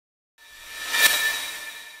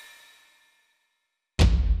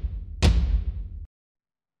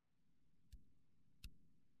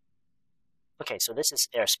Okay, so this is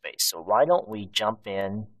Airspace. So why don't we jump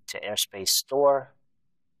in to Airspace Store,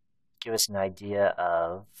 give us an idea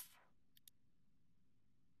of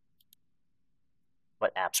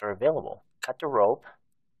what apps are available. Cut the Rope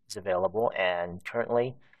is available, and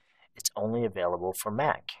currently it's only available for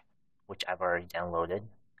Mac, which I've already downloaded.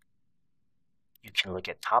 You can look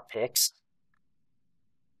at top picks.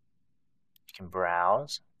 You can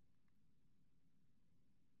browse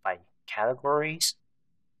by categories,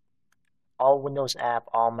 all Windows app,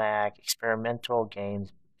 all Mac, experimental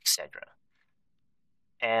games, etc.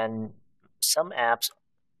 And some apps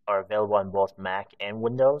are available on both Mac and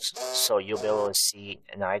Windows, so you'll be able to see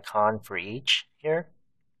an icon for each here.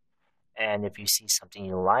 And if you see something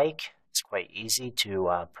you like, it's quite easy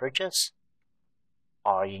to purchase.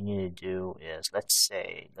 All you need to do is, let's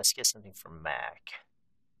get something from Mac.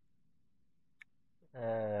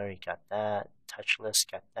 We got that. Touchless,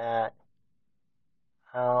 got that.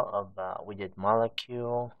 How about we did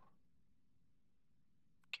Molecule?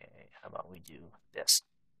 Okay, how about we do this?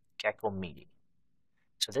 Gecko Meaty.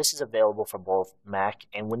 So this is available for both Mac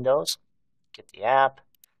and Windows. Get the app.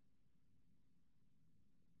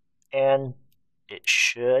 And it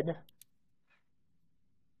should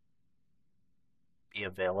be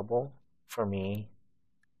available for me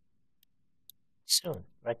soon,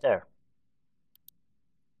 right there.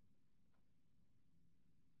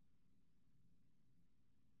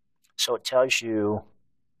 So it tells you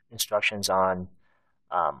instructions on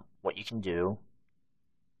what you can do.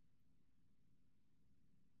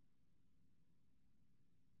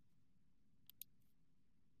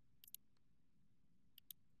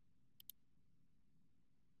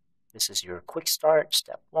 This is your quick start,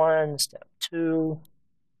 step 1, step 2.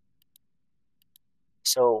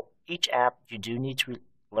 So each app, you do need to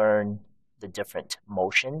learn the different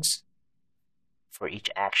motions for each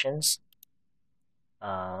actions.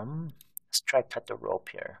 Let's try Cut the Rope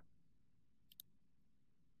here.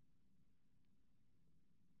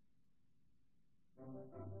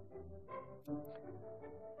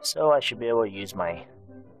 So I should be able to use my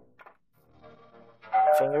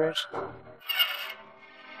fingers.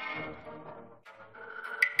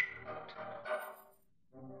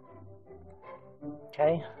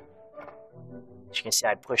 Okay. As you can see,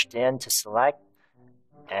 I pushed in to select,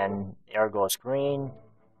 and air goes green.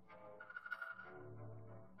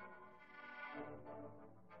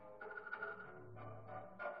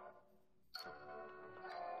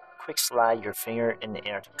 Quick slide your finger in the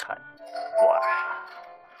air to cut. Wow.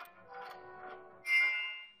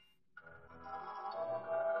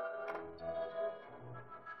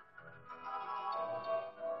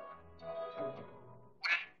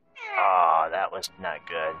 Oh, that was not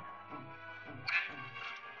good.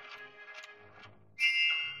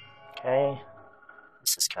 Okay,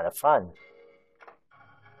 this is kind of fun.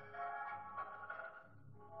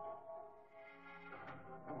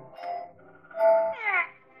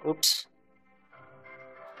 Oops.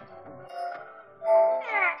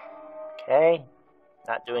 Okay,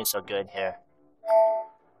 not doing so good here.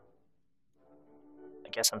 I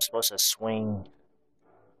guess I'm supposed to swing.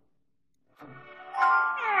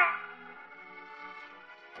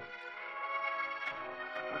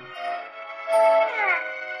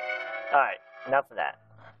 Alright, enough of that.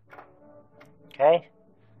 Okay,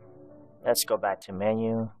 let's go back to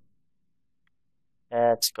menu.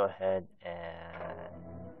 Let's go ahead and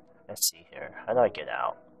let's see here. How do I get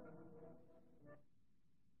out?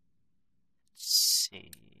 Let's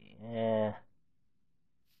see.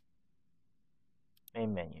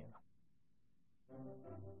 Main menu.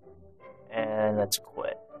 And let's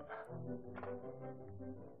quit.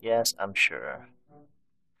 Yes, I'm sure.